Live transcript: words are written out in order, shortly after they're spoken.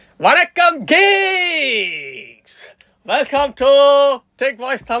வணக்கம் geeks, welcome to Tech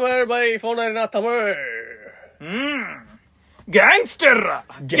Voice Tamil by Phone Tamil.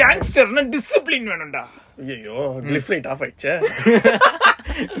 கேங்ஸ்டர்னா discipline வேணும்டா. ஐயோ கிளிஃப் லைட் ஆஃப் ஆயிடுச்சே.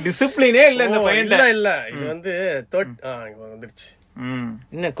 டிசிப்ளினே இல்ல இந்த பையன். இல்ல இது வந்து வந்துருச்சு.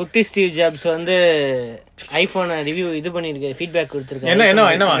 என்ன குட்டி ஸ்டீவ் ஜாப்ஸ் வந்து ஐபோன் ரிவ்யூ இது பண்ணிருக்காரு, ஃபீட்பேக் கொடுத்திருக்காரு.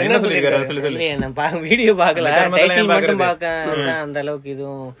 என்ன சொல்லிருக்காரு சொல்லு. நான் வீடியோ பார்க்கல, டைட்டில் மட்டும் பார்க்க அந்த அளவுக்கு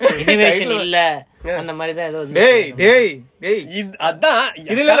இதுவும் இன்னோவேஷன் இல்ல அந்த மாதிரி தான் ஏதோ. அதான்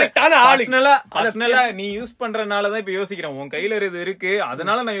இது கரெக்டான ஆளு. பர்சனலா நீ யூஸ் பண்றனால தான் இப்ப யோசிக்கிறேன். உன் கையில இது இருக்கு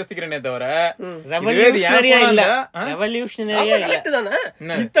அதனால நான் யோசிக்கிறேனே தவிர ரெவல்யூஷனரியா இல்ல. ரெவல்யூஷனரியா இல்ல. கரெக்ட் தானே.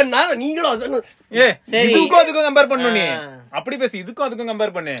 இத்தனை நாள் நீங்களும் அத இதுக்கும் அதுக்கும் கம்பேர் பண்ணு. நீ அப்படி பேசி இதுக்கும் அதுக்கும்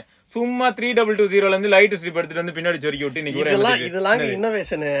கம்பேர் பண்ணு. சும்மா 3220 ல இருந்து லைட் ஸ்ட்ரிப் எடுத்துட்டு வந்து பின்னாடி சொருக்கி விட்டு இன்னைக்கு இதெல்லாம்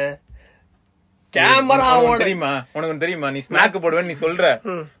இன்னோவேஷன். கேமராவோட தெரியுமா உனக்கு தெரியுமா? நீ ஸ்மாக் போடுவேன்னு நீ சொல்ற.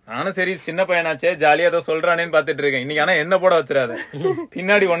 நானும் சரி சின்ன பையனாச்சே ஜாலியா ஏதோ சொல்றானேன்னு பாத்துட்டு இருக்கேன். இன்னைக்கு ஆனா என்ன போட வச்சிடாத,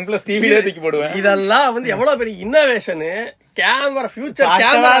 பின்னாடி OnePlus டிவிலே தூக்கி போடுவேன். இதெல்லாம் வந்து எவ்வளவு பெரிய இன்னோவேஷன். கேமரா ஃபியூச்சர்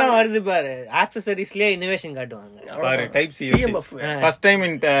கேமரா வருது பாரு. ஆக்சஸரீஸ்லயே இன்னோவேஷன் காட்டுவாங்க பாரு. Type C first time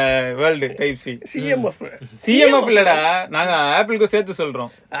in world type C. CMF இல்லடா, நாங்க ஆப்பிளுக்கு சேர்த்து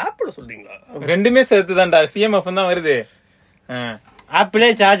சொல்றோம். ஆப்பிள் சொல்றீங்களா? ரெண்டுமே சேர்த்து தான்டா. சிஎம்எஃப் தான் வருது. ஆப்பிளே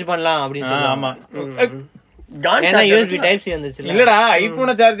சார்ஜ் பண்ணலாம் அப்படின்னு சொல்லுவாங்க. ஆமா, USB டைப் சி வந்துச்சு. இல்லடா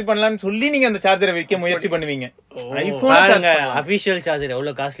ஐபோனை சார்ஜ் பண்ணலாம்னு சொல்லி நீங்க அந்த சார்ஜரை வைக்க முயற்சி பண்ணுவீங்க. ஐபோன் அபிஷியல் சார்ஜர்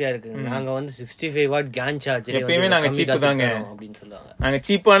எவ்வளவு காஸ்ட்லியா இருக்கு. நாங்க வந்து 65 வாட் கேன் சார்ஜர் எப்பயுமே நாங்க சீப் தாங்க அப்படின்னு சொல்லுவாங்க. நாங்க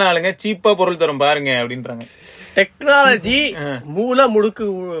சீப்பான ஆளுங்க, சீப்பா பொருள் தரோம் பாருங்க அப்படின்றாங்க. டெக்னாலஜி மூல முடுக்கு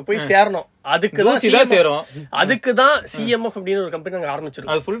போய் சேரணும். அதுக்குதான் சேரும். அதுக்குதான் சிஎம்எஃப் அப்படின்னு ஒரு கம்பெனி நாங்க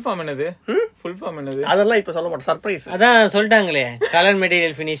ஆரம்பிச்சிருக்கோம். அது ஃபுல் ஃபார்ம் என்னது? ஃபுல் ஃபார்ம் என்னது? அதெல்லாம் இப்ப சொல்ல மாட்டோம், சர்ப்ரைஸ். அதான் சொல்லிட்டாங்களே கலர்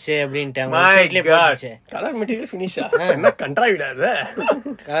மெட்டீரியல் ஃபினிஷ் அப்படின்ட்டு. Colour material ஃபினிஷா? என்ன கண்ட்ராவிடாத.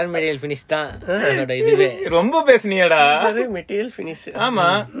 கலர் மெட்டீரியல் ஃபினிஷ் தான் அதோட இதுவே. ரொம்ப பேசுனியடா. அது மெட்டீரியல் ஃபினிஷ். ஆமா,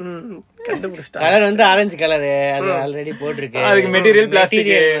 கண்டுபிடிச்சிட்டாங்க. கலர் வந்து ஆரஞ்சு கலர், அது ஆல்ரெடி போட்டிருக்கு. அதுக்கு மெட்டீரியல்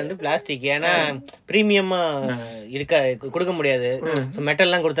பிளாஸ்டிக் வந்து பிளாஸ்டிக். ஏன்னா பிரீமியமா இருக்க கொடுக்க முடியாது. மெட்டல்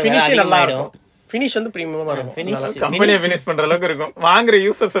எல்லாம் கொடுத்தா நல்லா ஆயிடும். ஃபினிஷ் வந்து பிரீமியமா இருக்கும். கம்பெனியை ஃபினிஷ் பண்ற அளவுக்கு இருக்கும். வாங்குற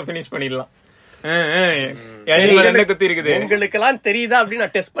யூசர்ஸ் ஃபினிஷ் பண்ணிடலாம். உங்களுக்கு எல்லாம் தெரியுதா அப்படின்னு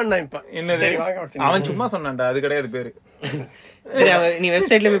நான் டெஸ்ட் பண்ணேன். இப்ப என்னது? அவன் சும்மா சொன்னான்டா, அது கிடையாது பேரு. நீ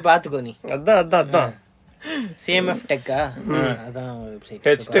வெப்சைட்ல போய் பாத்துக்கோ. நீ அதான் சிஎம்எஃப் டெக்கா? அதான் வெப்சைட்.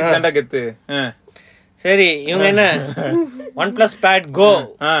 டச் டெக் தான்டா கெத்து. சரி, இவங்க என்ன OnePlus Pad Go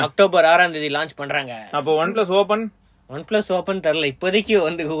அக்டோபர் 6ஆம் தேதி லான்ச் பண்றாங்க. அப்போ OnePlus ஓபன் தரல இப்போதைக்கு.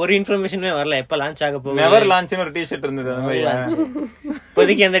 வந்து ஒரு இன்ஃபர்மேஷனுமே வரல எப்ப லான்ச் ஆக போகுது. நெவர் லான்ச்னு ஒரு டி-ஷர்ட் இருந்தது. அந்த மாதிரி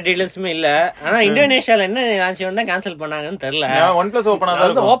இப்போதைக்கு எந்த டீடைல்ஸுமே இல்ல. ஆனா இந்தோனேஷியால என்ன லான்ச் வந்தா கேன்சல் பண்ணாங்கன்னு தெரியல. OnePlus ஓபனா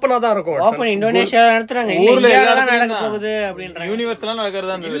தான் இருக்கும். ஓபன் இந்தோனேஷியா நடத்துறாங்க. ஊர்ல எல்லாம் நடக்க போகுது அப்படின்றாங்க. யூனிவர்ஸ்லாம்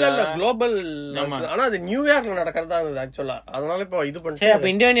நடக்கறதா இருந்தது. இல்ல குளோபல். ஆனா அது நியூயார்க்ல நடக்கறதா இருந்தது ஆக்சுவலா. அதனால இப்போ இது பண்ணி. சரி,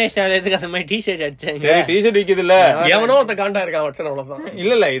 அப்ப இந்தோனேஷியால எதுக்கு அந்த மாதிரி டி-ஷர்ட் அடிச்சாங்க? சரி, டி-ஷர்ட் விக்குது இல்ல, எவனோ ஒருத்த காண்டா இருக்கான் வச்சன அவ்வளவுதான்.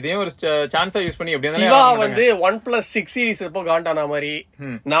 இல்ல இதையும் ஒரு சான்ஸா யூஸ் பண்ணி அப்படியே. சிவா வந்து OnePlus 6 சீரிஸ் இப்போ காண்டான மாதிரி,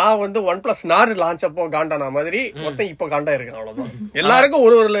 நான் வந்து OnePlus 4 லான்ச் அப்போ காண்டான மாதிரி மொத்தம் இப்போ காண்டா இருக்கு. அவ்வளவுதான். எல்லாருக்கும்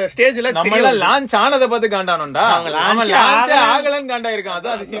ஒரு ஒரு ஸ்டேஜ்ல நம்ம எல்லாம் லான்ச் ஆனத பார்த்து காண்டானோம்டா. லான்ச் ஆகலன்னு காண்டா இருக்கான். அது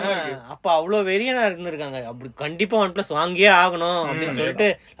அதிசயமா இருக்கு. அப்ப அவ்வளவு வெறியனா இருந்திருக்காங்க. அப்படி கண்டிப்பா OnePlus வாங்கியே ஆகணும் அப்படின்னு சொல்லிட்டு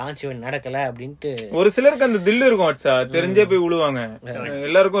லான்ச் நடக்கல அப்படின்ட்டு. ஒரு சிலருக்கு அந்த தில்லு இருக்கும். அச்சா தெரிஞ்சே போய் விழுவாங்க.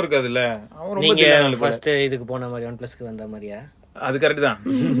 எல்லாருக்கும் இருக்காதுல்ல. நீங்க ஃபர்ஸ்ட் இதுக்கு போன மாதிரி OnePlusக்கு வந்த மாதிரியா? அது கரெக்ட் தான்,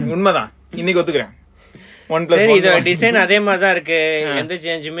 உண்மைதான். இன்னைக்கு ஒத்துக்கிறேன். சரி, இதோட டிசைன் அதே மாதிரி தான் இருக்கு. எந்த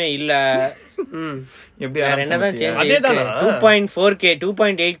சேஞ்சுமே இல்ல. என்னதான் சேஞ்ச்? 2.4K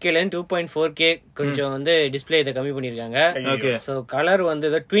 2.8K ல இருந்து 2.4K கொஞ்சம் வந்து டிஸ்ப்ளே இத கம்மி பண்ணிருக்காங்க. சோ கலர்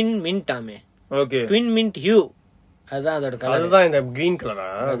வந்து ட்வின் மின்ட் ஆமே. Okay, twin mint Hugh. அதான் அதோட கலர். அதுதான் இந்த கிரீன்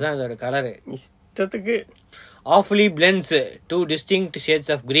கலரா? அதான் அதோட கலர். இஷ்டத்துக்கு ஆஃப்லி blends 2 distinct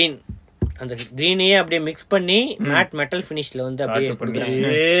shades of green. அந்த கிரீனையே அப்படியே மிக்ஸ் பண்ணி மேட் மெட்டல் ஃபினிஷ்ல வந்து அப்படியே கொடுக்குறாங்க.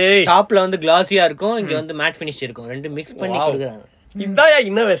 டாப்ல வந்து கிளாஸியா இருக்கும், இங்க வந்து மேட் ஃபினிஷ் இருக்கும். ரெண்டு மிக்ஸ் பண்ணி கொடுக்குறாங்க. இதான்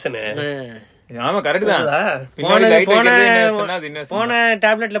இன்னோவேஷன். ஆமா, கரெக்ட் தான். போன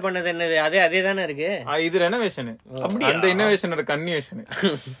டேப்லெட்ல பண்ணது என்னது? அதே தானே இருக்கு. இது ரெனோவேஷன். அந்த இன்னோவேஷனோட கன்னிவேஷன்.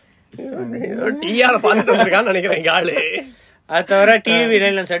 டிஆர் பாத்துட்டு வந்திருக்கான்னு நினைக்கிறேன் ஆளு. அது தவிர டிவி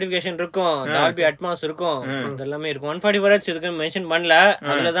சர்டிபிகேஷன் இருக்கும், டால்பி அட்மாஸ் இருக்கும், இதெல்லாமே இருக்கும். 144 Hz இதுக்கு மென்ஷன் பண்ணல.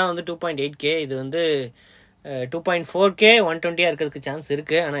 அதுலதான் வந்து 2.8K. இது வந்து 2.4K 120 இருக்கிறதுக்கு சான்ஸ்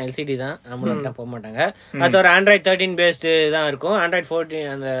இருக்கு. ஆனா எல்சிடி தான், நம்மளுக்கு போக மாட்டாங்க. அது ஒரு Android 13 பேஸ்ட் தான் இருக்கும். Android 14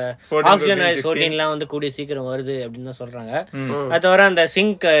 அந்த ஆக்சிஜன் 14 எல்லாம் வந்து கூடிய சீக்கிரம் வருது அப்படின்னு தான் சொல்றாங்க. அது தவிர அந்த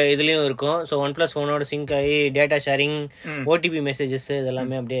சிங்க் இதுலயும் இருக்கும். ஸோ OnePlus போனோட சிங்க் ஆகி டேட்டா ஷேரிங், ஓடிபி மெசேஜஸ்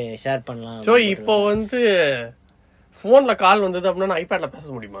இதெல்லாமே அப்படியே ஷேர் பண்ணலாம். ஸோ இப்போ வந்து போன்ல கால் வந்தது அப்படின்னா ஐபேட்ல பேச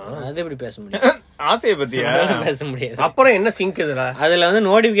முடியுமா? அது எப்படி பேச முடியும்? ஆசையை பத்தியா? பேச முடியாது. அப்புறம் என்ன சிங்க் இதுல? அதுல வந்து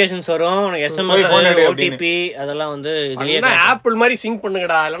நோட்டிபிகேஷன்ஸ் வரும், SMS, OTP அதெல்லாம் வந்து ஆப்பிள் மாதிரி சிங்க்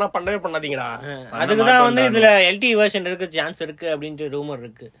பண்ணுங்கடா, இல்லனா பண்ணவே பண்ணாதீங்கடா. அதுக்குதான் வந்து இதுல LTE வெர்ஷன் இருக்கு, சான்ஸ் இருக்கு அப்படின்ட்டு ரூமர்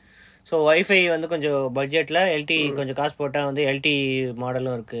இருக்கு. ஸோ வைஃபை வந்து கொஞ்சம் பட்ஜெட்ல LTE கொஞ்சம் காசு போட்டா வந்து LTE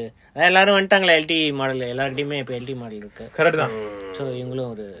மாடலும் இருக்கு. எல்லாரும் வந்துட்டாங்களா LTE மாடல், எல்லார்ட்டையுமே இப்போ LTE மாடல் இருக்கு. கரெக்ட் தான். ஸோ இவங்களும்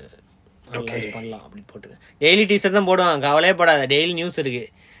ஒரு லான்ச் பண்ணலாம் அப்படின்னு போட்டுருக்கேன். டெய்லி டீசர் தான் போடுவாங்க, கவலையே படாத. டெய்லி நியூஸ் இருக்கு,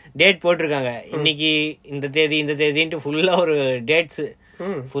 டேட் போட்டிருக்காங்க. இன்னைக்கு இந்த தேதின்ட்டு ஃபுல்லா ஒரு டேட்ஸ்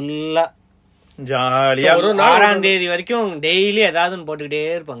ஃபுல்லா ஜாலியா 6ஆம் தேதி வரைக்கும் டெய்லி ஏதாவது ஒன்று போட்டுக்கிட்டே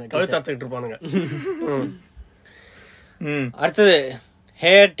இருப்பாங்க, கழுத்தாத்துக்கிட்டு இருப்பானுங்க. அடுத்தது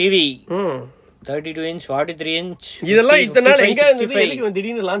ஹேர் டிவி 32 inch 43 inch. இதெல்லாம் இத்தனை நாள் எங்க இருந்தது,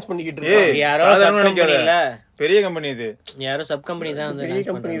 திடீர்னு லான்ச் பண்ணிக்கிட்டு இருக்காங்க. யாரோ சப் கம்பெனி இல்ல, பெரிய கம்பெனி இது, யாரோ சப் கம்பெனி தான் வந்து பெரிய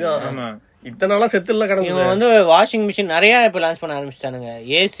கம்பெனி தான். ஆமா, இத்தனை நாளா செத்துல கிடந்து. இவங்க வந்து வாஷிங் மிஷின் நிறைய இப்ப லான்ச் பண்ண ஆரம்பிச்சிட்டானுங்க.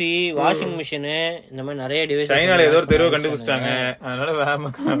 ஏசி, வாஷிங் மிஷின், இந்த மாதிரி நிறைய டிவைஸ் சைனால ஏதோ ஒரு தெருவை கண்டுபிடிச்சிட்டாங்க, அதனால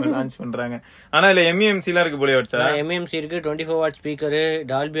வேகமா லான்ச் பண்றாங்க. ஆனா இதுல MEMC எல்லாம் இருக்கு போல. வச்சா MEMC இருக்கு, 24 watt ஸ்பீக்கர்,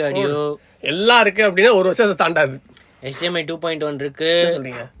 டால்பி ஆடியோ எல்லாம் இருக்கு. அப்படின்னா ஒரு வருஷத்தை தாண்டாது. HDMI 2.1 இருக்கு,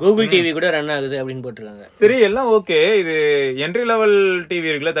 கூகுள் டிவி கூட ரன் ஆகுது அப்படின்னு போட்டிருக்காங்க. சரி, எல்லாம் ஓகே. இது என்ட்ரி லெவல் டிவி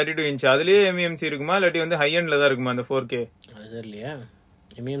இருக்குல்ல 32 inch, அதுலயே MEMC இருக்குமா இல்லாட்டி வந்து ஹை எண்ட்ல தான் இருக்குமா அந்த 4K? அது இல்லையா,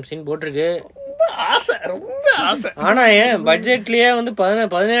 MEMCன்னு போட்டிருக்கு. ஆசை, ரொம்ப ஆசை. ஆனா ஏன் பட்ஜெட்லயே வந்து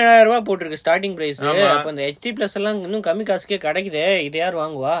 17,000 ரூபாய் போட்டிருக்கு ஸ்டார்டிங் பிரைஸ். அப்ப இந்த HD பிளஸ் எல்லாம் இன்னும் கம்மி காசுக்கே கிடைக்குதே, இது யார்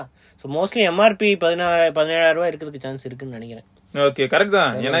வாங்குவா? ஸோ மோஸ்ட்லி MRP 17,000 ரூபாய் இருக்கிறதுக்கு சான்ஸ் இருக்குன்னு நினைக்கிறேன். ஓகே, கரெக்ட்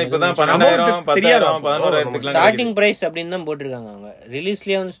தான். ஏன்னா இப்பதான் 12,000 10,000 11,000 ஸ்டார்டிங் பிரைஸ் அப்படின்னு தான் போட்டிருக்காங்க. அவங்க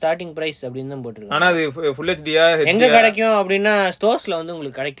ரிலீஸ்லயே வந்து ஸ்டார்டிங் பிரைஸ் அப்படின்னு தான் போட்டிருக்காங்க. ஆனா அது ஃபுல் HDயா எங்க கிடைக்கும் அப்படின்னா ஸ்டோர்ஸ்ல வந்து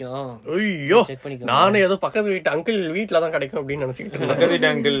உங்களுக்கு கிடைக்கும். ஐயோ, நானே ஏதோ பக்கத்து வீட்டு அங்கிள் வீட்ல தான் கிடைக்கும் அப்படின்னு நினைச்சிட்டு இருக்கேன். பக்கத்து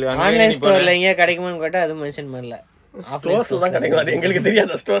வீட்டு அங்கிள் ஆன்லைன் ஸ்டோர்ல எங்க கிடைக்குமான்னு கேட்டா அது மென்ஷன் பண்ணல. ஸ்டோர்ஸ்ல தான் கிடைக்கும், அது எங்களுக்கு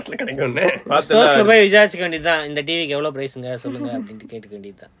தெரியாத ஸ்டோர்ஸ்ல கிடைக்கும்னு. ஸ்டோர்ஸ்ல போய் விசாரிச்சுக்க வேண்டியதுதான், இந்த டிவிக்கு எவ்வளவு பிரைஸ்ங்க சொல்லுங்க அப்படின்ட்டு கேட்டுக்க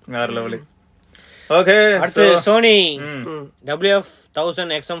வேண்டியதுதான். வேற லெவல். ஓகே, அடுத்து Sony WF-1000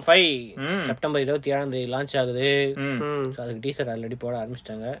 XM5 September 27 launch ஆகுது. அதுக்கு டீசர் ஆல்ரெடி போட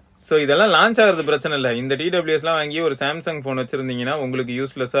ஆரம்பிச்சிட்டாங்க. சோ இதெல்லாம் லான்ச் ஆகுறது பிரச்சனை இல்ல. இந்த TWS எல்லாம் வாங்கி ஒரு சாம்சங் போன் வச்சிருந்தீங்கன்னா உங்களுக்கு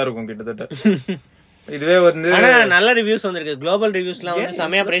யூஸ்லெஸ்ஸா இருக்கும் கிட்டத்தட்ட. இதுவே வந்து நல்ல ரிவ்யூஸ் வந்திருக்கு. குளோபல் ரிவ்யூஸ்லாம் வந்து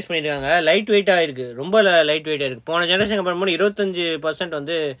செமையா பிரைஸ் பண்ணிருக்காங்க. லைட் வெயிட்டா இருக்கு, ரொம்ப லைட் வெயிட்டா இருக்கு. போன ஜெனரேஷன் கம்பேர் பண்ணி 25%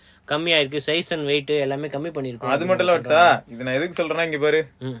 வந்து கம்மியா இருக்கு. சைஸ் அண்ட் வெயிட் எல்லாமே கம்மி பண்ணிருக்கோம். அது மட்டும் இல்ல வச்சா, இது நான் எதுக்கு சொல்றேன்னா, இங்க பாரு,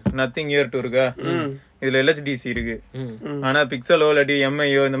 நத்திங் இயர் 2 இருக்கா, இதுல LHDC இருக்கு. ஆனா பிக்சலோ இல்லாட்டி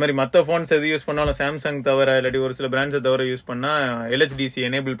MIO இந்த மாதிரி மத்த போன்ஸ் எது யூஸ் பண்ணாலும் சாம்சங் தவிர இல்லாட்டி ஒரு சில பிராண்ட்ஸ் தவிர யூஸ் பண்ணா LHDC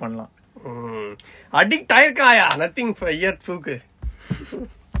எனேபிள் பண்ணலாம். அடிக்ட் ஆயிருக்காயா நத்திங் இயர் 2க்கு?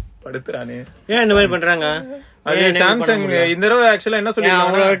 படுத்துறானே, ஏன் இந்த மாதிரி பண்றாங்க? அது சாம்சங் இந்த தடவை ஆக்சுவலா என்ன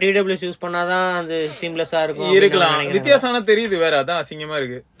சொல்லிருக்காங்க, TWS யூஸ் பண்ணாதான் அது சீம்லெஸ்ஸா இருக்கும். இருக்கலாம், வித்தியாசம் தெரியுது வேற, அதான் அசிங்கமா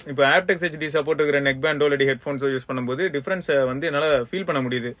இருக்கு. இப்ப ஆப்டெக்ஸ் HD சப்போர்ட் இருக்கிற நெக் பேண்டோ இல்லாட்டி ஹெட்போன்ஸோ யூஸ் பண்ணும்போது டிஃபரன்ஸ் வந்து என்னால ஃபீல் பண்ண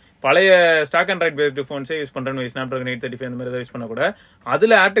முடியுது. பழைய ஸ்டாக் அண்ட் ரைட் பேஸ்டு போன்ஸே யூஸ் பண்றேன்னு Snapdragon 835 அந்த மாதிரி யூஸ் பண்ண கூட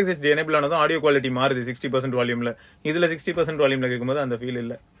அதுல ஆப்டெக்ஸ் HD எனேபிள் ஆனதும் ஆடியோ குவாலிட்டி மாறுது 60% வால்யூம்ல. இதுல 60% வால்யூம்ல கேட்கும்போது அந்த ஃபீல்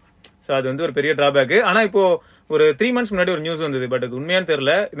இல்ல. சோ அது வந்து ஒரு பெரிய டிராபேக். ஆனா இப்போ ஒரு 3 months முன்னாடி ஒரு நியூஸ் வந்தது, பட் அது உண்மையானு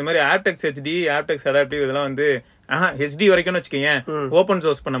தெரியல. இந்த மாதிரி ஆப்டெக்ஸ் HD, ஆப்டெக்ஸ் அடாப்டிவ் இதெல்லாம் வந்து HD வரைக்கும் வச்சுக்கேன், ஓபன்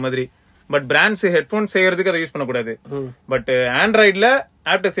சோர்ஸ் பண்ண மாதிரி. பட் பிராண்ட்ஸ் ஹெட்போன் செய்யறதுக்கு அதை யூஸ் பண்ணக்கூடாது. பட் ஆண்ட்ராய்ட்ல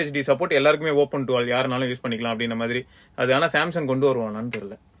ஆப்டெக்ஸ் HD சப்போர்ட் எல்லாருக்குமே ஓபன் டு ஆல், யாருனாலும் யூஸ் பண்ணிக்கலாம் அப்படின்ற மாதிரி. அது ஆனா சாம்சங் கொண்டு வருவானான்னு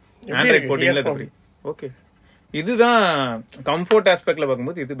தெரியல. ஆண்ட்ராய்ட் 14ல ஓகே, இதுதான் கம்ஃபோர்ட் ஆஸ்பெக்ட்ல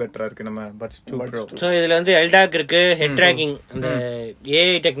பாக்கும்போது இது பெட்டரா இருக்கு. நம்ம பட்ஸ் 2 Pro. சோ இதுல வந்து LDAC இருக்கு, ஹெட் ட்ராக்கிங், அந்த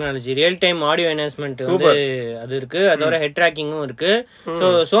AI technology, real time audio enhancement வந்து அது இருக்கு. அதோட ஹெட் ட்ராக்கிங்கும் இருக்கு.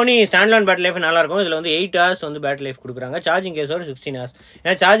 சோ சோனி ஸ்டாண்ட்அலோன் பேட்டரி லைஃப் நல்லா இருக்கும். இதுல வந்து 8 hours வந்து பேட்டரி லைஃப் கொடுக்குறாங்க. சார்ஜிங் கேஸோட 16 hours.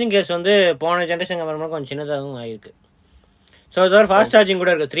 ஏன்னா சார்ஜிங் கேஸ் வந்து போன ஜெனரேஷன் கம்பேர் கொஞ்சம் சின்னதாகவும் ஆயிருக்கு. சோ இதோட ஃபாஸ்ட் சார்ஜிங்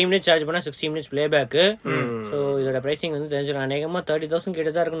கூட இருக்கு. 3 minutes சார்ஜ் பண்ணா 60 minutes பிளே பேக். சோ இதோட பிரைசிங் வந்து தெரிஞ்சிடும். அநேகமா 30,000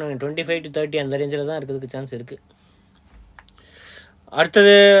 கிட்ட தான் இருக்கும். 25 to 30 அந்த ரேஞ்சில தான் இருக்கிறதுக்கு சான்ஸ் இருக்கு.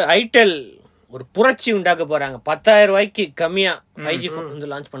 அடுத்தது ஐடெல் ஒரு புரட்சி உண்டாக்க போறாங்க. 10,000 ரூபாய்க்கு கம்மியா 5G போன்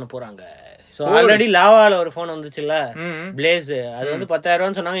வந்து லான்ச் பண்ண போறாங்க. சோ ஆல்ரெடி லாவால ஒரு போன் வந்துச்சுல்ல, பிளேஸ், அது வந்து 10,000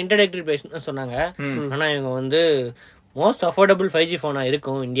 ரூபான்னு சொன்னாங்க. இன்ட்ரோடக்டரி பிரைஸ் சொன்னாங்க. ஆனா இவங்க வந்து மோஸ்ட் அஃபோர்டபுள் 5G போனா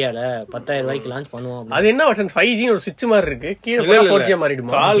இருக்கும் இந்தியால, 10,000 ரூபாய்க்கு லான்ச் பண்ணுவோம். அது என்ன வருஷன் 5G ஒரு சுவிட்ச் மாதிரி இருக்கு, கீழே போனா 4G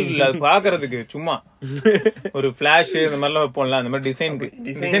மாறிடுமா? கால் அது பாக்குறதுக்கு சும்மா ஒரு ஃபிளாஷ் இந்த மாதிரி எல்லாம் வைப்போம்ல, அந்த மாதிரி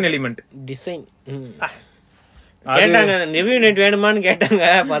டிசைன் எலிமெண்ட் டிசைன் கேட்டாங்க ரிவ்யூ நெட் வேணுமான்னு கேட்டாங்க.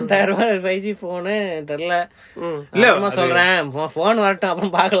 10,000 ரூபாய் 5G போனு தெரியல. இல்ல சொல்றேன் போன் வரட்டும்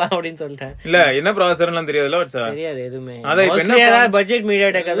அப்புறம் பாக்கலாம் அப்படின்னு சொல்லிட்டேன். இல்ல என்ன ப்ராசஸர்லாம் தெரியாதுல தெரியாது எதுவுமே. பட்ஜெட்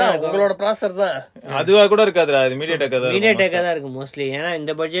மீடியாடெக் தான் உங்களோட ப்ராசஸர் தான். அதுவா கூட இருக்காதுடா, அது மீடியாடெக் தான் இருக்கு மோஸ்ட்லி. ஏன்னா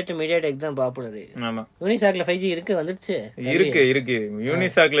இந்த பட்ஜெட் மீடியாடெக் தான் பாப்புலர். ஆமா யூனிசாக்ல 5G இருக்கு, வந்துருச்சு. இருக்கு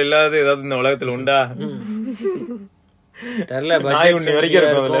யூனிசாக்ல இல்லாத ஏதாவது இந்த உலகத்துல உண்டா தெரியல. பட்ஜெட்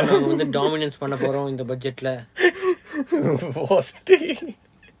வரைக்கும் வந்து டாமினன்ஸ் பண்ண போறோம் இந்த பட்ஜெட்ல.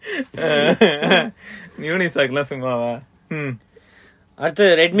 யூனிசாக்லாம் சும்மாவா? அடுத்து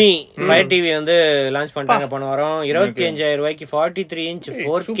ரெட்மி ஃபயர் டிவி வந்து லான்ச் பண்ணிட்டாங்க போன வாரம். 25,000 ரூபாய்க்கு 43 இன்ச்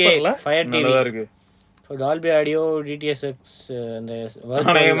 4K ஃபயர் டிவி இருக்கு. Dolby audio, டிடிஎஸ்எக்ஸ். அந்த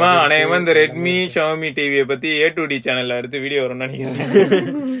அநேகமா இந்த ரெட்மி ஷாமி டிவியை பத்தி A2D சேனல்ல எடுத்து வீடியோ வரும்னு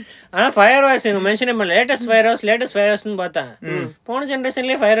நினைக்கிறேன். ஆனா FireOS எங்க மென்ஷன் பண்ணல. லேட்டஸ்ட் FireOS பார்த்தேன். போன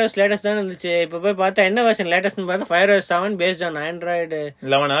ஜெனரேஷன்லயே FireOS லேட்டஸ்ட் தான் இருந்துச்சு. இப்ப போய் பார்த்தா என்ன வெர்ஷன் லேட்டஸ்ட்னு பார்த்தா FireOS 7 பேஸ்ட் ஆன் Android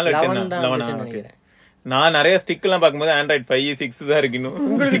 11. நான் நிறைய ஸ்டிக் எல்லாம் பாக்கும்போது Android 5, 6 தான் இருக்கு.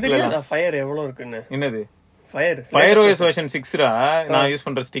 இன்னும் ஃபயர் எவ்வளவு இருக்குன்னு என்னது FireOS வெர்ஷன் 6 நான் யூஸ்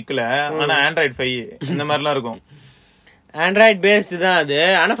பண்ற ஸ்டிக்ல. ஆனா Android 5 இந்த மாதிரிலாம் இருக்கும். Android பேஸ்ட் தான் அது.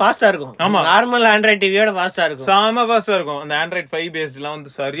 ஆனா ஃபாஸ்டா இருக்கும். நார்மல் Android டிவியோட ஃபாஸ்டா இருக்கும். சாம ஃபாஸ்டா இருக்கும். அந்த Android 5 பேஸ்ட்லாம் வந்து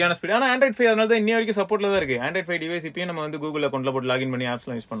சரியான ஸ்பீட். ஆனா Android 5 அதனால தான் இன்னி வரைக்கும் சப்போர்ட்ல தான் இருக்கு. Android 5 டிவைஸ் இப்பயும் நம்ம வந்து Google அக்கவுண்ட்ல போட்டு லாகின் பண்ணி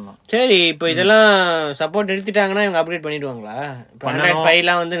ஆப்ஸ்லாம் யூஸ் பண்ணலாம். சரி, இப்போ இதெல்லாம் சப்போர்ட் நிறுத்திட்டாங்கன்னா இவங்க அப்கிரேட் பண்ணிடுவாங்களா? Android 5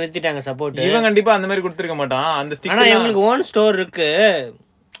 லாம் வந்து நிறுத்திட்டாங்க சப்போர்ட். இவன் கண்டிப்பா அந்த மாதிரி கொடுத்திருக்க மாட்டான். அந்த ஸ்டிக் ஆனா இவங்களுக்கு ஓன் ஸ்டோர் இருக்கு,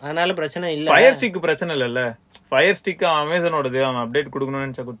 அதனால பிரச்சனை இல்ல. ஃபயர் ஸ்டிக் பிரச்சனை இல்லல்ல. Fire stick அமேசானோடது. அவன் அப்டேட் கொடுக்கணும்னு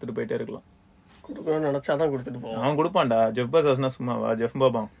நினைச்சா கொடுத்துட்டு போயிட்டே இருக்கலாம். நினைச்சாதான் கொடுத்துட்டு போவான். அவன் கொடுப்பான்டா. ஜெஃப் பெசோஸ்னா சும்மாவா? ஜெஃப்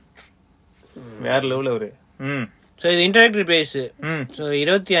பாபா வேற லெவல் அவரு. சோ இது இன்டர்டெக்டரி பிரைஸ். சோ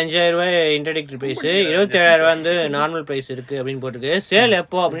 25,000 ரூபாய் இன்டர்டெக்டரி பிரைஸ், 27,000 ரூபாய் வந்து நார்மல் பிரைஸ் இருக்கு அப்படின்னு போட்டுருக்கு. சேல்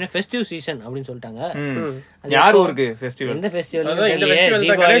எப்போ அப்படின்னா ஃபெஸ்டிவ் சீசன் அப்படின்னு சொல்லிட்டாங்க. யார் ஊருக்கு ஃபெஸ்டிவல்? எந்த ஃபெஸ்டிவல்?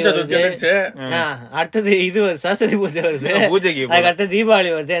 அடுத்தது இது சரஸ்வதி பூஜை வருது, பூஜைக்கு. அதுக்கு அடுத்து தீபாவளி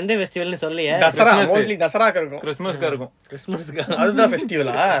வருது. எந்த ஃபெஸ்டிவல்னு சொல்லியே? தசரா, மோஸ்ட்லி தசராக்கு இருக்கும், கிறிஸ்மஸ்க்கு இருக்கும். கிறிஸ்மஸ்க்கு அதுதான்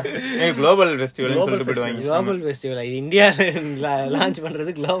ஃபெஸ்டிவலா? குளோபல் ஃபெஸ்டிவல் சொல்லிட்டு போடுவாங்க. குளோபல் ஃபெஸ்டிவல் இது இந்தியால லான்ச்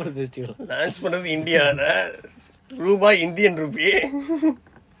பண்றது. குளோபல் ஃபெஸ்டிவல் லான்ச் பண்றது இந்தியால. ரூபாய் இந்தியன் ரூபி.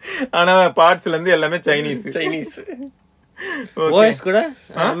 ஆனா பார்ட்ஸ்ல இருந்து எல்லாமே சைனீஸ். OS கூட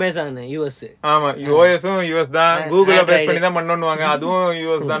அமேசான் US. ஆமா, OSம் US தான். கூகுள்ல பிரஸ் பண்ணி தான் பண்ணனுவாங்க. அதுவும்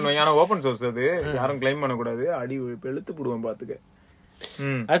US தான். ஆனா ஓபன் சோர்ஸ் அது. யாரும் கிளைம் பண்ண கூடாது. அடி வெளுத்து போடுவோம் பாத்துக்க.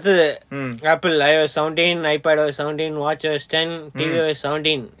 அடுத்தது apple iOS 17, iPadOS 17, watchOS 10, tvOS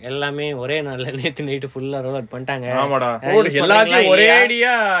 17 எல்லாமே ஒரே நாள்ல நேத்து நைட் ஃபுல்லா ரோல் அவுட் பண்ணிட்டாங்க. ஆமாடா, எல்லாத்தையும் ஒரே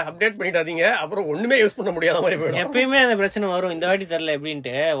ஐடியா அப்டேட் பண்ணிட்டாதீங்க. அப்புறம் ஒண்ணுமே யூஸ் பண்ண முடியாத மாதிரி போயிடும். எப்பயுமே அந்த பிரச்சனை வரும். இந்த வாட்டி தெரியல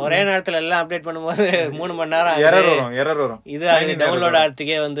எப்படின்ட்டு. ஒரே நேரத்துல எல்லாம் அப்டேட் பண்ணும்போது 3 மணி நேரம் எரர் வரும். இது அது டவுன்லோட்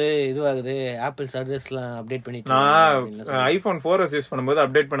ஆகிறதுக்கே வந்து இதுவாகுது. ஆப்பிள் சர்வீஸ் எல்லாம் அப்டேட் பண்ணிட்டு நான் iPhone 4s யூஸ் பண்ணும்போது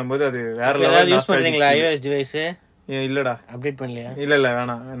அப்டேட் பண்ணும்போது அது வேற லெவல். யூஸ் பண்றீங்களா iOS டிவைஸ்? இல்லடா, அப்டேட் பண்ணலையா? இல்ல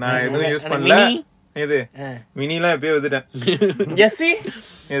வேணாம், நான் எதுவும் யூஸ் பண்ணல. இது மினிலாம் எப்பயோ வித்துட்டேன்.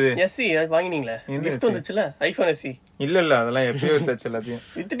 எஸ்சி வாங்கினீங்களா? கிஃப்ட் வந்துச்சுல ஐபோன் எஸ்சி. இல்ல அதெல்லாம் எப்பயோ வித்தாச்சு. எல்லாத்தையும்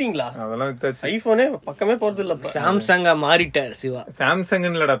வித்துட்டீங்களா? அதெல்லாம் வித்தாச்சு. ஐபோனே பக்கமே போறது இல்ல. சாம்சங்கா மாறிட்டார் சிவா. சாம்சங்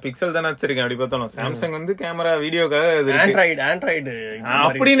இல்லடா, பிக்சல் தானே வச்சிருக்கேன். அப்படி பார்த்தாலும் சாம்சங் வந்து கேமரா வீடியோக்காக. ஆண்ட்ராய்டு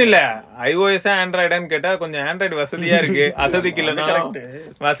அப்படின்னு இல்ல, iOS ஆண்ட்ராய்டான்னு கேட்டா கொஞ்சம் ஆண்ட்ராய்டு வசதியா இருக்கு. அசதிக்கு இல்லன்னா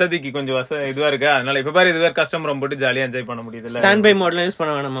வசதிக்கு கொஞ்சம் இதுவா இருக்கு. அதனால இப்ப பாரு, இது வேற கஸ்டமர் போட்டு ஜாலியா என்ஜாய் பண்ண முடியுது. ஸ்டாண்ட் பை மோட்ல யூஸ்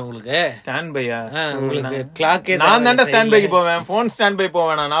பண்ண வேணாமா உங்களுக்கு? ஸ்டாண்ட் பையா? உங்களுக்கு கிளாக்கே நான் தான்டா ஸ்டாண்ட் பைக்கு போவேன். போன் ஸ்டாண்ட் பை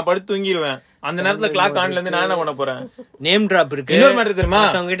போவேன். நான் படுத்து தூங்கிடுவேன். அந்த நேரத்துல கிளாக் ஆன்ல இருந்து நான் என்ன பண்ண போறேன்? நேம் டிராப் இருக்கு. இன்னொரு மேட்டர் தெரியுமா?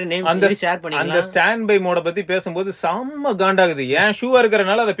 அந்த ஸ்டாண்ட் பை மோட பத்தி பேசும்போது செம்ம காண்டாகுது. ஏன் ஷூவா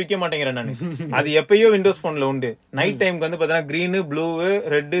இருக்கறனால அதை பிக்க மாட்டேங்கிறேன் நானு. அது எப்பயோ விண்டோஸ் போன்ல உண்டு. நைட் டைம்க்கு வந்து பாத்தீங்கன்னா கிரீன், ப்ளூ,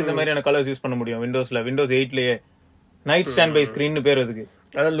 ரெட் இந்த மாதிரியான கலர்ஸ் யூஸ் பண்ண முடியும் விண்டோஸ்ல. Windows 8லயே night stand by screen பேர் அதுக்கு.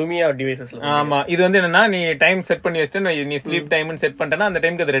 அதாவது லூமியா டிவைசஸ்ல. ஆமா, இது வந்து என்னன்னா, நீ டைம் செட் பண்ணி வச்சிட்டு நீ ஸ்லீப் டைம்னு செட் பண்ணிட்டேன்னா அந்த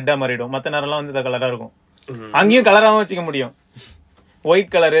டைம்க்கு அது ரெட்டா மாறிடும். மத்த நேரம்லாம் வந்து கலரா இருக்கும். அங்கேயும் கலராவும் வச்சுக்க முடியும்.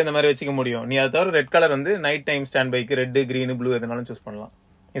 ஒயிட் கலர் இந்த மாதிரி வச்சுக்க முடியும். நீ அதை தவிர ரெட் கலர் வந்து night time stand bike red, green, blue எதுனாலும் சூஸ் பண்ணலாம்.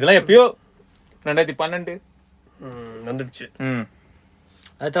 இதெல்லாம் எப்பயோ 2012 வந்துடுச்சு.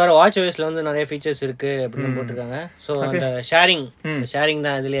 அது தவிர watchOSல வந்து நிறைய ஃபீச்சர்ஸ் இருக்கு அப்படின்னு போட்டுருக்காங்க. சோ அந்த ஷேரிங்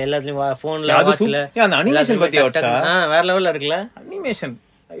தான் இதுல எல்லாத்துலயும், போன்ல, வாட்ச்ல. அந்த அனிமேஷன் பத்தி வேற லெவல்ல இருக்குல்ல அனிமேஷன்.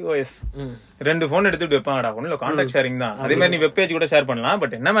 iOS 2 போன் எடுத்துட்டு வைப்பாங்கடா. ஒண்ணுல கான்டாக்ட் ஷேரிங் தான். அதே மாதிரி நீ வெப் பேஜ் கூட ஷேர் பண்ணலாம்.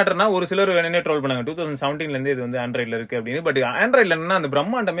 பட் என்ன மேட்டர்னா, ஒரு சிலர் வேணும்னே ட்ரோல் பண்ணாங்க 2017ல இருந்து இது வந்து ஆண்ட்ராய்ட்ல இருக்கு அப்படின்னு. பட் ஆண்ட்ராய்ட்ல என்னன்னா அந்த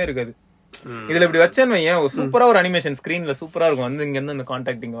பிரம்மாண்டமே இருக்காது. இதுல இப்படி வச்சேன்னு வையேன், சூப்பரா ஒரு அனிமேஷன் ஸ்கிரீன்ல சூப்பரா இருக்கும். வந்து இங்க இருந்து அந்த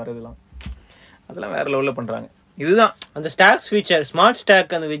கான்டாக்டிங் வரதுலாம் அதெல்லாம் வேற லெவல்ல பண்றாங்க. இதுதான் அந்த ஸ்டாக்ஸ் ஃபீச்சர், ஸ்மார்ட்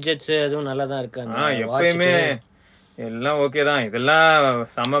ஸ்டாக், அந்த விட்ஜெட்ஸ் அதுவும் நல்லா தான் இருக்கு. எல்லாம் ஓகே தான். இதெல்லாம்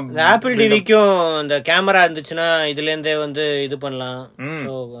சம ஆப்பிள் டிவிக்கும் இந்த கேமரா இருந்துச்சுன்னா இதுல இருந்தே வந்து இது பண்ணலாம்,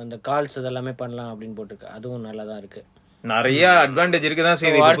 சோ அந்த கால்ஸ் இதெல்லாமே பண்ணலாம் அப்படின்னு போட்டுருக்கு. அதுவும் நல்லா தான் இருக்கு. நிறைய அட்வான்டேஜ் இருக்குதான்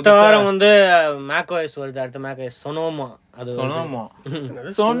செய்யுது. அடுத்த வாரம் வந்து macOS வருது. அடுத்த macOS சொனோமா. அது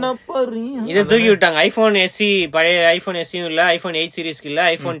இதை தூக்கி விட்டாங்க. ஐபோன் எஸ்சி பழைய ஐபோன் எஸ்சியும் இல்ல, ஐபோன் 8 சீரிஸ்க்கு இல்ல,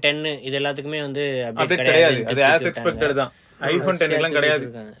 ஐபோன் 10 இது எல்லாத்துக்குமே வந்து அப்டேட் கிடையாது. அது as expected தான். ஐபோன் 10 எல்லாம் கிடையாது.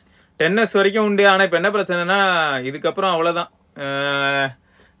 10s வரைக்கும் உண்டு. ஆனா இப்ப என்ன பிரச்சனைனா இதுக்கப்புறம் அவ்வளவுதான்.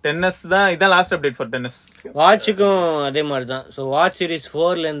 10s தான். இதான் லாஸ்ட் அப்டேட் ஃபார் 10s. வாட்சுக்கும் அதே மாதிரி தான். சோ வாட்ச் சீரிஸ்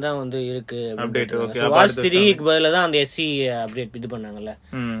 4ல இருந்து தான் வந்து இருக்கு அப்டேட். ஓகே, வாட்ச் 3க்கு பதிலா தான் அந்த எஸ்சி அப்டேட் இது பண்ணாங்கல்ல,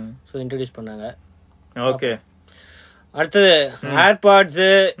 சோ இன்ட்ரோ듀ஸ் பண்ணாங்க. ஓகே. அடுத்தது ஏர்பாட்ஸ்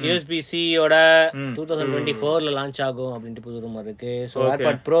USB-C ஓட 2024ல லான்ச் ஆகும் அப்படின்ட்டு புது ரூமர் இருக்கு. சோ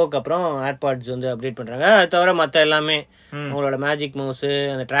ஏர்பாட் ப்ரோக்கு அப்புறம் ஏர்பாட்ஸ் வந்து அப்டேட் பண்றாங்க. அது தவிர மத்த எல்லாமே உங்களோட மேஜிக் மவுஸ்,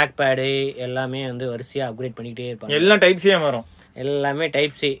 அந்த ட்ராக் பேடு எல்லாமே வந்து வரிசையா அப்கிரேட் பண்ணிக்கிட்டே இருப்பாங்க. எல்லாம் டைப் சி வரும். எல்லாமே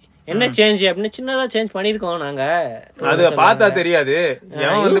டைப் சி. என்ன சேஞ்ச் அப்படின்னு சின்னதா சேஞ்ச் பண்ணிருக்கோம் நாங்க. அது பார்த்தா தெரியாது.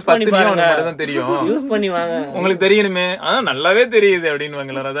 யூஸ் பண்ணி பாருங்க, தெரியும். யூஸ் பண்ணி வாங்க, உங்களுக்கு தெரியணுமே. அதான் நல்லாவே தெரியுது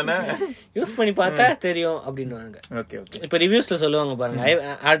அப்படின்னு அதானே. யூஸ் பண்ணி பார்த்தா தெரியும் அப்படின்னு. Okay okay. இப்ப ரிவ்யூஸ்ல சொல்லுவாங்க பாருங்க,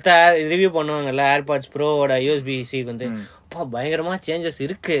 அடுத்த ரிவ்யூ பண்ணுவாங்கல்ல ஏர்பாட்ஸ் ப்ரோவோட USB-C வந்து பயங்கரமா சேஞ்சஸ்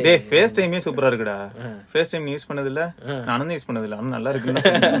இருக்கு. ஃபேஸ் டைமே சூப்பரா இருக்குடா. ஃபேஸ் டைம் யூஸ் பண்ணது இல்ல, நானும் யூஸ் பண்ணது இல்ல. ஆனா நல்லா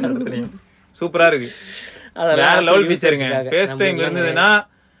இருக்கு, சூப்பரா இருக்கு. வேற லெவல் ஃபீச்சருங்க. ஃபேஸ் டைம் இருந்ததுன்னா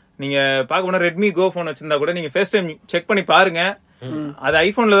நீங்க பாக்க போனா ரெட்மி கோ போன் வச்சிருந்தா கூட நீங்க ஃபேஸ் டைம் செக் பண்ணி பாருங்க. அது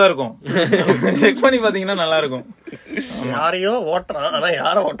ஐபோன்ல தான் இருக்கும். செக் பண்ணி பாத்தீங்கன்னா நல்லா இருக்கும். யாரையோ ஓட்டுறான், ஆனா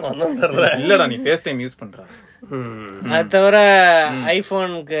யார ஓட்டுறான்னு தெரியல. இல்லடா, நீ ஃபேஸ் டைம் யூஸ் பண்ற. அது தவிர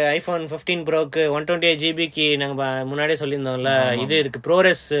ஐபோனுக்கு ஐபோன் 15 ப்ரோக்கு 128GB நாங்க முன்னாடியே சொல்லியிருந்தோம்ல, இது இருக்கு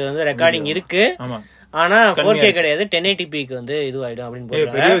ப்ரோரெஸ் வந்து ரெக்கார்டிங் இருக்கு. ஆனா 4K கிடையாது, 1080pக்கு வந்து இதுவாயிடும் அப்படின்னு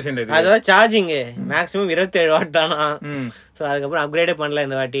போடுறாங்க. அதோட சார்ஜிங் மேக்ஸிமம் 27 வாட் தானா. சோ அதுக்கப்புறம் அப்கிரேடே பண்ணல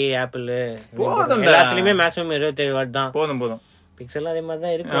இந்த வாட்டி ஆப்பிள். எல்லாத்துலயுமே மேக்ஸிமம் 27 வாட் தான். போதும். பிக்சல் அதே மாதிரி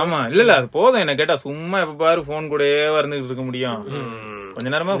தான் இருக்கு. ஆமா, இல்ல அது போதும். என்ன கேட்டா சும்மா எப்ப பாரு போன் கூடயே வந்துட்டு இருக்க முடியும். கொஞ்ச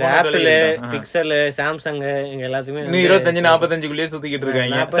நேரமா ஆப்பிள், பிக்சல், சாம்சங் எல்லாத்துக்குமே 25-45 சுத்திக்கிட்டு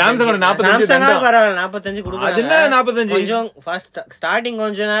இருக்காங்க. சாம்சங் 45 கொடுக்குறாங்க. கொஞ்சம் ஸ்டார்டிங்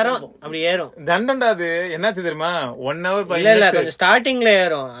கொஞ்ச நேரம் அப்படி ஏறும். தண்டண்டா அது என்னாச்சு தெரியுமா, 1 hour இல்ல கொஞ்சம் ஸ்டார்டிங்ல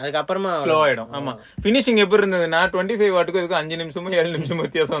ஏறும், அதுக்கப்புறமா ஸ்லோ ஆயிடும். ஆமா, பினிஷிங் எப்படி இருந்ததுன்னா 25 வாட்டுக்கு இதுக்கு 5 நிமிஷமும் 7 நிமிஷம்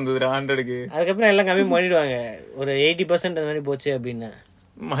வித்தியாசம் வந்தது 100க்கு. அதுக்கப்புறம் எல்லாம் கம்மி பண்ணிடுவாங்க, ஒரு 80% அந்த மாதிரி போச்சு அப்படின்னு.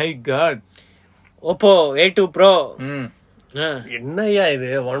 My God. Oppo A2 Pro என்னையா இது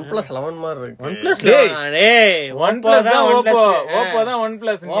OnePlus 11 மாதிரி இருக்கு. OnePlus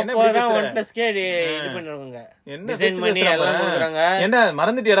OnePlusக்கே இது பண்றாங்க, டிசைன் பண்ணி எல்லாம் கொடுக்குறாங்க. என்ன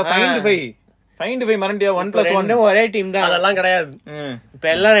மறந்துட்டியாடா? Find My மறந்துட்டியா? OnePlus ஒரே டீம் தான். அதெல்லாம் கிடையாது. இப்ப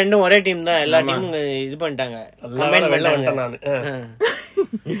எல்லாம் ரெண்டும் ஒரே டீம் தான். எல்லா டீமும் இது பண்ணிட்டாங்க, கம்பைன் பண்ணிட்டாங்க.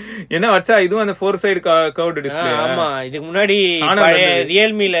 என்ன வச்சா இதுவும் அந்த 4 சைடு கர்வ்டு டிஸ்ப்ளே. ஆமா, இதுக்கு முன்னாடி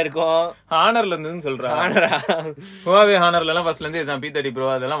ரியல்மில இருக்கும், ஹானர்ல இருந்துன்னு சொல்றா. Huawei ஹானர்ல எல்லாம் ஃபர்ஸ்ட்ல இருந்து இதான் P30 Pro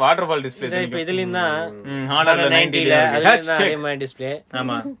அதெல்லாம் வாட்டர்ஃபால் டிஸ்ப்ளே. இப்ப இதுலயும் தான் ஹானர்ல 90ல அதே மாதிரி டிஸ்ப்ளே.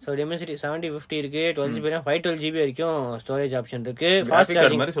 ஆமா, சோ Dimensity 7050 இருக்கு, 12GB 512GB வரைக்கும் ஸ்டோரேஜ் ஆப்ஷன் இருக்கு. Fast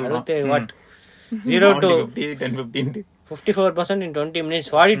charging 67 what, 0 to 54% in 20 minutes,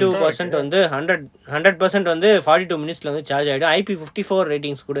 42% வந்து 100% வந்து 42 மினிட்ஸ்ல வந்து சார்ஜ் ஆயிடும். IP54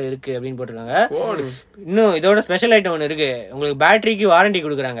 ரேட்டிங்ஸ் கூட இருக்கு அப்படின்னு போட்டிருக்காங்க. இன்னும் இதோட ஸ்பெஷல் ஐட்டம் ஒன்று இருக்கு, உங்களுக்கு பேட்டரிக்கு வாரண்டி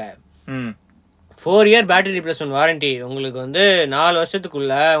கொடுக்குறாங்க. 4 year பேட்டரி ரீப்ளேஸ்மெண்ட் வாரண்டி. உங்களுக்கு வந்து 4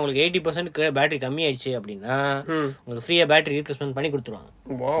 வருஷத்துக்குள்ள உங்களுக்கு 80% பேட்டரி கம்மி ஆயிடுச்சு அப்படின்னா உங்களுக்கு ஃப்ரீயா பேட்டரி ரீப்ளேஸ்மெண்ட் பண்ணி கொடுத்துருவாங்க.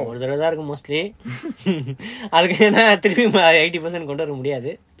 ஒரு தடவை தான் இருக்கும் மோஸ்ட்லி. அதுக்கு என்ன திருப்பி 80% கொண்டு வர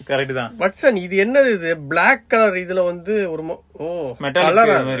முடியாது. கரெக்ட் தான். வட்சன், இது என்னது? இது பிளாக் கலர், இதுல வந்து ஒரு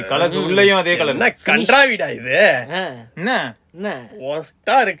கலர் உள்ளயும் அதே கலர். கண்ட்ராவிடா இது. என்ன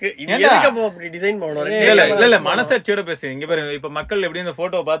இருக்கு இது, எதுக்கு அப்போ அப்படி டிசைன் பண்ணணும்? இல்ல மனசாட்சியோட பேசு. இங்க பாருங்க, இப்ப மக்கள் எப்படி இந்த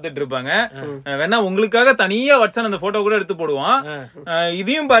போட்டோ பாத்துட்டு இருப்பாங்க, வேணா உங்களுக்காக தனியா வட்சன் அந்த போட்டோ கூட எடுத்து போடுவான்.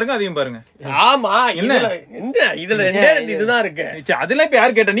 இதையும் பாருங்க அதையும் பாருங்க. ஆமா, என்ன இதுல ரெண்டே ரெண்டு இதுதான் இருக்கு. அதுல இப்ப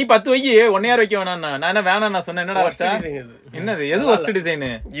யாரு கேட்ட? நீ 10 வை, 1 year வைக்க வேணாம். நான் என்ன வேணாம் நான் சொன்னேன். என்னடா என்னது? எது ஒஸ்ட் டிசைன்?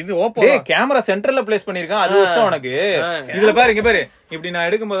 இது ஓப்போ கேமரா சென்டர்ல பிளேஸ் பண்ணிருக்கான், அது ஒஸ்ட் உனக்கு. இதுல பாரு, இங்க பாரு, இப்படி நான்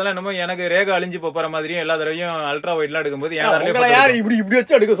எடுக்கும் போதெல்லாம் என்னமோ எனக்கு ரேகா அழிஞ்சு போற மாதிரியும் எல்லா தடவையும் அல்ட்ரா வைட்லாம் எடுக்கும் போது யாரு இப்படி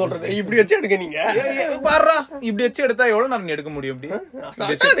வச்சு எடுக்க சொல்றது? இப்படி வச்சு எடுக்க நீங்க பாருடா. இப்படி வச்சு எடுத்தா எவ்வளவு நேரம் எடுக்க முடியும்?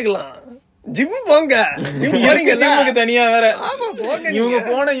 இப்படி எடுக்கலாம். ஜிம் போங்க, ஜிம்முக்கு தனியா வேற இவங்க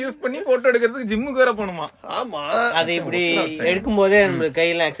போனை யூஸ் பண்ணி போட்டோ எடுக்கிறதுக்கு ஜிம்முக்கு வேற போணுமா? ஆமா, அது இப்படி எடுக்கும் போதே நம்மளுக்கு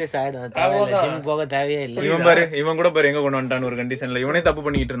கையெல்லாம் எக்ஸசைஸ் ஆயிடும், ஜிம் போக தேவையே இல்லை. இவன் பாரு, இவன் கூட பாரு எங்க கொண்டு வந்துட்டான் ஒரு கண்டிஷன்ல. இவனே தப்பு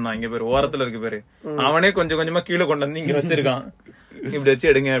பண்ணிட்டு இருந்தான். இங்க பேரு ஓரத்துல இருக்கு பாரு, அவனே கொஞ்சம் கொஞ்சமா கீழே கொண்டு வந்து இங்க வச்சிருக்கான். இப்படி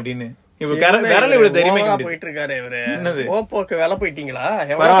வச்சு எடுங்க அப்படின்னு. இப்ப விரல இவ்வளவு தைரியமா போயிட்டு இருக்காரு இவரு. என்னது ஓப்போக்கு வேலை போயிட்டீங்களா?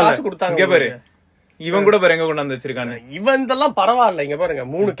 எவ்வளவு காசு கொடுத்தாங்க பாரு. இவன் கூட பாரு எங்க கொண்டாந்து வச்சிருக்கானு. இவன் இதெல்லாம் பரவாயில்ல. இங்க பாருங்க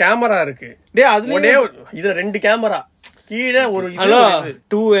 3 கேமரா இருக்கு. அதுல இது 2 கேமரா கீழே ஒரு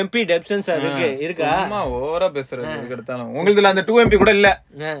 2 MP டெப்த் சென்சார் இருக்கா? அம்மா ஓவரா பேசுறது எடுத்தாலும் உங்களுதுல அந்த 2 MP கூட இல்ல.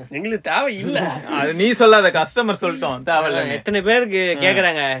 எங்களுக்கு தேவை இல்ல. அது நீ சொல்லாத, கஸ்டமர் சொல்லிட்டோம் தேவையில்ல. எத்தனை பேருக்கு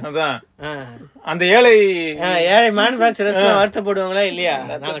கேக்குறாங்க. அதான் அந்த ஏழை மேனுபேக்சரர்ஸ் வருத்தப்படுவாங்களா இல்லையா?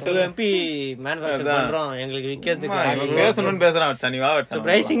 நாங்க 2 MP மேனுபேக்சர் பண்றோம், எங்களுக்கு விக்கிறதுக்கு பேசணும்னு பேசுறான். தனிவா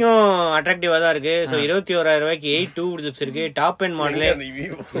பிரைசிங்கும் அட்ராக்டிவா தான் இருக்கு. சோ 21,000 ரூபாய்க்கு 8 இருக்கு. டாப் எண்ட் மாடலே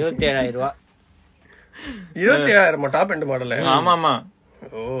 27,000 ரூபாய். 27,000 டாப் எண்ட் மாடல். ஆமா ஆமா.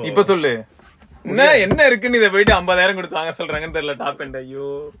 இப்ப சொல்லு என்ன இருக்குன்னு இதை போயிட்டு 50,000 கொடுத்து வாங்க சொல்றாங்கன்னு தெரியல. டாப் எண்ட் ஐயோ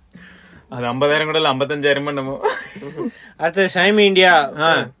அது 50,000 கூட இல்ல 55,000 என்னமோ. அடுத்து ஷைமி இந்தியா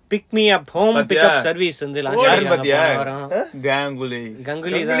பிக் மீ அப் ஹோம் பிக்கப் சர்வீஸ் வந்து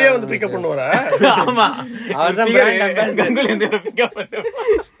கங்குலி வந்து பிக்கப் பண்ணுவாரா? ஆமா அவர்தான் பிராண்ட் அம்பாசிடர். கங்குலி வந்து பிக்கப் பண்ண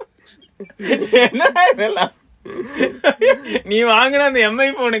என்ன இதெல்லாம் நீ வாங்கின அந்த எம்ஐ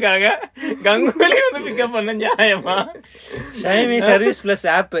போனுக்காக கங்குலி வந்து பிக்கப் பண்ண நியாயமா? ஷைமி சர்வீஸ் பிளஸ்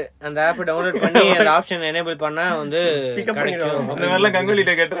ஆப், அந்த ஆப் டவுன்லோட் பண்ணி அந்த ஆப்ஷன் எனேபிள் பண்ணா வந்து அந்த மாதிரிலாம்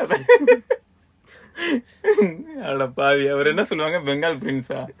கங்குலிட்ட கேட்டுறாரு. அட பாவி, அவர் என்ன சொல்லுவாங்க, பெங்கால்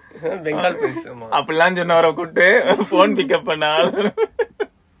பிரின்ஸா? பெங்கால் பிரின்ஸ் அப்படிலாம் சொன்னவரை கூப்பிட்டு போன் பிக்கப் பண்ண ஆள்.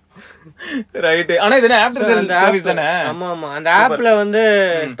 ரைட். ஆனா இது ஆப் சர்வீஸ் தானே? ஆமா ஆமா. அந்த ஆப்ல வந்து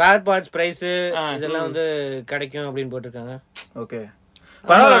ஸ்பேர் பார்ட்ஸ் பிரைஸ் இதெல்லாம் வந்து கிடைக்கும் அப்படின்னு போட்டிருக்காங்க. ஓகே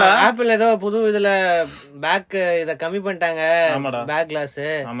பரவாயில்ல. ஆப்பிள் ஏதோ புது இதுல பேக் இத கம்மி பண்ணிட்டாங்க, பேக் கிளாஸ்.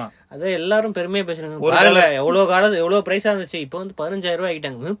 அது எல்லாரும் பெருமையா பேசுறாங்க. பாருங்க எவ்வளவு பிரைஸா இருந்துச்சு, இப்ப வந்து 15,000 ரூபாய்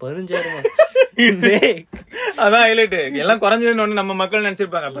ஆகிட்டாங்க. 15,000 அதான் ஹைலைட். எல்லாம் குறைஞ்சதுன்னு நம்ம மக்கள்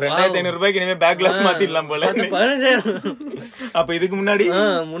நினைச்சிருப்பாங்க 2,500 ரூபாய்க்கு இனிமே பேக் கிளாஸ் மாத்திடலாம் போல. 15,000 அப்ப இதுக்கு முன்னாடி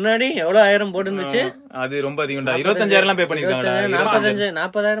எவ்வளவு 1000 போட்டுருந்துச்சு. அது ரொம்ப அதிகம். 25,000 எல்லாம் பே பண்ணிருக்காங்க.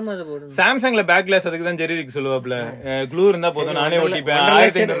 40,000 அது போடும். சாம்சங்ல பேக் கிளாஸ் அதுக்கு தான் ஜெரிக்கு சொல்லுவாப்ல, க்ளூ இருந்தா போதும் நானே ஒட்டிப்பேன்.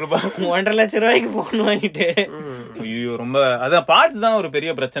 1,500 ரூபாய் 1.5 லட்சம் ரூபாய்க்கு போன் வாங்கிட்டு. ஐயோ ரொம்ப அதான் பார்ட்ஸ் தான் ஒரு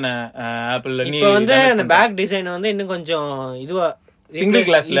பெரிய பிரச்சனை ஆப்பிள்ல. இப்ப வந்து அந்த பேக் டிசைன் வந்து இன்னும் கொஞ்சம் இதுவா சிங்கிள்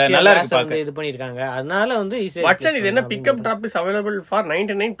கிளாஸ்ல நல்லா இருக்கு பாக்க. இது பண்ணிருக்காங்க, அதனால வந்து ஈஸியா. மச்சான் இது என்ன pickup drop is available for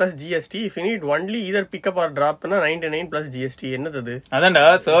 99 plus GST. if you need only either pickup or drop னா 99 plus GST. என்னது அது? அதான்டா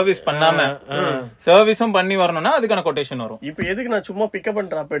சர்வீஸ் பண்ணாம சர்வீஸும் பண்ணி வரணும்னா அதுக்கான கொட்டேஷன் வரும். இப்போ எதுக்கு நான் சும்மா பிக்கப்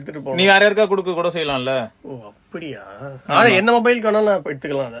அண்ட் டிராப் எடுத்துட்டு போறேன்? நீ வேற யாருக்கா கொடுக்க கூட செய்யலாம்ல. ஓ அப்படியா? ஆனா என்ன மொபைல் வேணாலும் நான்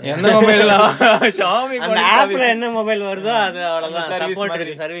எடுத்துக்கலாம். எந்த மொபைல்லாம் Xiaomi அந்த ஆப்ல என்ன மொபைல் வருதோ அது அவ்வளவுதான்.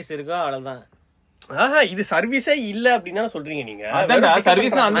 சப்போர்ட் சர்வீஸ் இருக்கோ அவ்வளவுதான். இது சர்வீஸே இல்ல அப்படின்னு சொல்றீங்க நீங்க?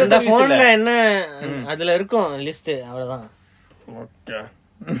 சர்வீஸ் அந்த போன்ல என்ன அதுல இருக்கும் லிஸ்ட், அவ்வளவுதான். ஓகே.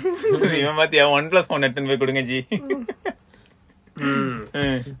 இவன் பாத்தியா OnePlus போன் எடுத்துன்னு போய் கொடுங்க ஜி.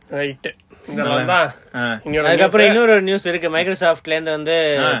 ரைட். அதுக்கப்புறம் இன்னொரு நியூஸ் இருக்கு. மைக்ரோசாஃப்ட்ல இருந்து வந்து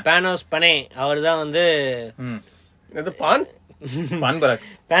பானோஸ் பனே அவர் தான் வந்து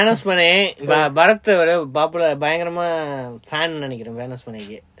பானோஸ் பனே பரத் பாப்புலர் பயங்கரமா ஃபேன் நினைக்கிறேன் பானோஸ்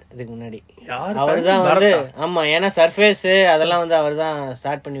பனேக்கு. இதுக்கு முன்னாடி அவர்தான் வந்து ஆமா, ஏன்னா சர்ஃபேஸ் அதெல்லாம் வந்து அவர் தான்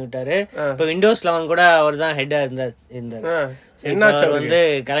ஸ்டார்ட் பண்ணி விட்டாரு. இப்ப விண்டோஸ் 11 கூட அவர் தான் ஹெட்டா இருந்தாரு. வந்து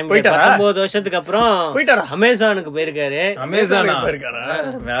கிளம்பி 19 வருஷத்துக்கு அப்புறம் அமேசானுக்கு போயிருக்காரு. அமேசானா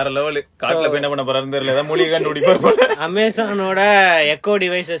வேற லெவல். காட்டுல போய் என்ன பண்ண போறாருன்னு தெரியல, ஏதாவது மூலிகை கண்டுபிடிப்பாரு. அமேசானோட எக்கோ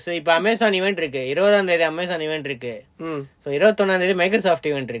டிவைசஸ் இப்ப அமேசான் ஈவென்ட் இருக்கு. 20ஆம் தேதி அமேசான் ஈவென்ட் இருக்கு. 21ஆம் தேதி மைக்ரோசாஃப்ட்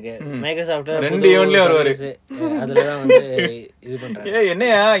ஈவென்ட் இருக்கு. மைக்ரோசாஃப்ட் 2 ஈவென்ட்லயே வருவாரு. அதுலதான் வந்து இது பண்றாங்க.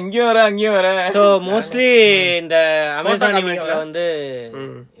 என்னையா இங்கேயும் வர அங்கேயும் வர. சோ மோஸ்ட்லி இந்த அமேசான் ஈவென்ட்ல வந்து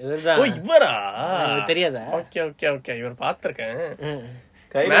இவர்தான். இவரா? தெரியாதா? ஓகே ஓகே ஓகே, இவர் பாத்திருக்கேன்.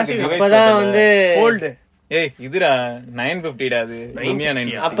 அப்பதான் வந்து இதுடா 950 டா. அது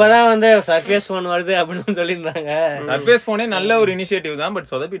அப்பதான் வந்து சர்ஃபேஸ் போன் வருது அப்படின்னு சொல்லியிருந்தாங்க. சர்ஃபேஸ் போனே நல்ல ஒரு இனிஷியேட்டிவ் தான், பட்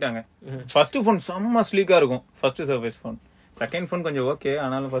சொதப்பிட்டாங்க. ஃபர்ஸ்ட் போன் செம்ம ஸ்லீக்கா இருக்கும். First surface phone, second phone கொஞ்சம் ஓகே,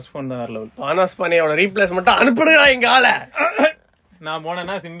 ஆனாலும் ஃபர்ஸ்ட் போன் தான் வேற லெவல். பானோஸ் பனேயோட ரீப்ளேஸ்மென்ட் அனுப்புடுங்க எங்க ஆள. நான்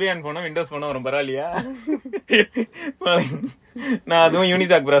போனேன்னா சிம்பியான் போனோம், விண்டோஸ் போனோம், வரும் பரவாயில்லையா? நான் அதுவும்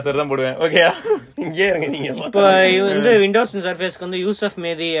யூனிசாக் ப்ராசர் தான் போடுவேன். ஓகே இங்கே இருங்க நீங்க. இப்போ வந்து விண்டோஸ் சர்ஃபேஸ்க்கு வந்து யூசப்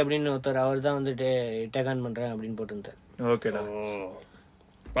மேதி அப்படின்னு ஒருத்தர் அவர் தான் வந்துட்டு டேக் ஆன் பண்றேன் அப்படின்னு போட்டுட்டார். ஓகேடா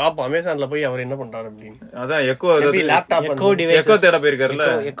பாப்பா அமேசான்ல போய் அவர் என்ன பண்றாரு அப்படின்னு. அதான் Echo laptop Echo device Echo தேட போயிருக்காருல,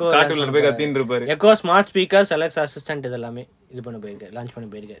 காட்டுல போய் கத்தின்னு இருப்பாரு. Echo smart speakers, Alexa assistant இதெல்லாமே இது பண்ண போயிருக்காரு, லான்ச் பண்ண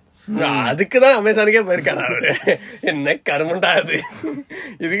போயிருக்காரு. அதுக்குதான் அமேசானுக்கே போயிருக்காரு அவரு. என்ன கருமண்டா அது?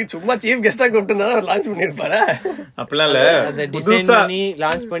 இதுக்கு சும்மா சீஃப் கெஸ்டா கூப்பிட்டு அவர் லான்ச் பண்ணிருப்பாரு. அப்படிலாம் இல்ல, அதை டிசைன் பண்ணி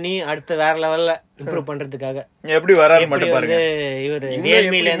லான்ச் பண்ணி அடுத்த வேற லெவல்ல இம்ப்ரூவ் பண்றதுக்காக எப்படி வராரு மட்டும் பாருங்க. இவரு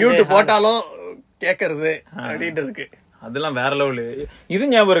ரியல்மில மியூட் போட்டாலும் கேக்குறது அப்படின்றதுக்கு அதெல்லாம் வேற லெவலு.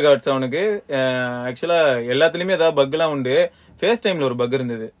 இது ஞாபகம் இருக்கா அவனுக்கு? ஆக்சுவலா எல்லாத்துலயுமே ஏதாவது பக் எல்லாம் உண்டு. ஃபேஸ் டைம்ல ஒரு பக்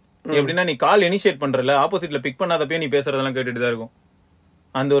இருந்தது. எப்படின்னா நீ கால் இனிஷியேட் பண்றல, ஆப்போசிட்ல பிக் பண்ணாதப்பே நீ பேசுறதெல்லாம் கேட்டுட்டு தான் இருக்கும்.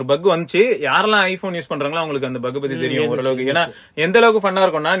 அந்த ஒரு பக் வந்துச்சு. யாரெல்லாம் ஐபோன் யூஸ் பண்றாங்களோ அவங்களுக்கு அந்த பக் பத்தி தெரியும் ஓரளவுக்கு. ஏன்னா எந்த அளவுக்கு ஃபன்னா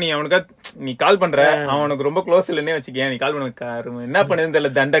இருக்கும்னா, நீ அவனுக்கு நீ கால் பண்ற, அவனுக்கு ரொம்ப க்ளோஸ் இல்லன்னே வச்சுக்கேன், நீ கால் பண்ண என்ன பண்ணுதுன்னு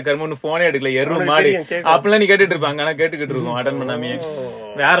தெரியல, தண்ட கருமன்னு போனே எடுக்கல, எரு மாடு அப்பெல்லாம் நீ கேட்டுட்டு இருப்பாங்க. ஆனா கேட்டுக்கிட்டு இருக்கோம் அட்டன் பண்ணாமே.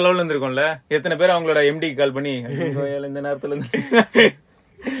 வேற லெவல்ல இருந்திருக்கும்ல. எத்தனை பேர் அவங்களோட எம்டி கால் பண்ணி இந்த நேரத்துல இருந்து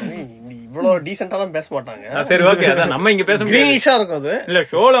இவ்வளவு டீசென்ட்டா தான் பேச மாட்டாங்க. சரி ஓகே, அதான் நம்ம இங்க பேச கிரீனிஷா இருக்கும் அது. இல்ல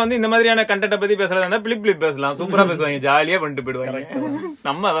ஷோல வந்து இந்த மாதிரியான கண்டென்ட்ட பத்தி பேசுறதா இருந்தா பிளிப் பேசலாம், சூப்பரா பேசுவாங்க, ஜாலியா பண்ணிட்டு போயிடுவாங்க.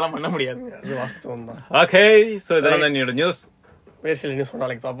 நம்ம அதெல்லாம் பண்ண முடியாது. அது வாஸ்தவம் தான். ஓகே, சோ இதெல்லாம் தான் என்னோட நியூஸ். வேற சில நியூஸ்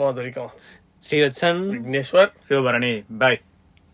நாளைக்கு பாப்போம். அது வரைக்கும் ஸ்ரீவத்சன், விக்னேஸ்வர், சிவபரணி, பை.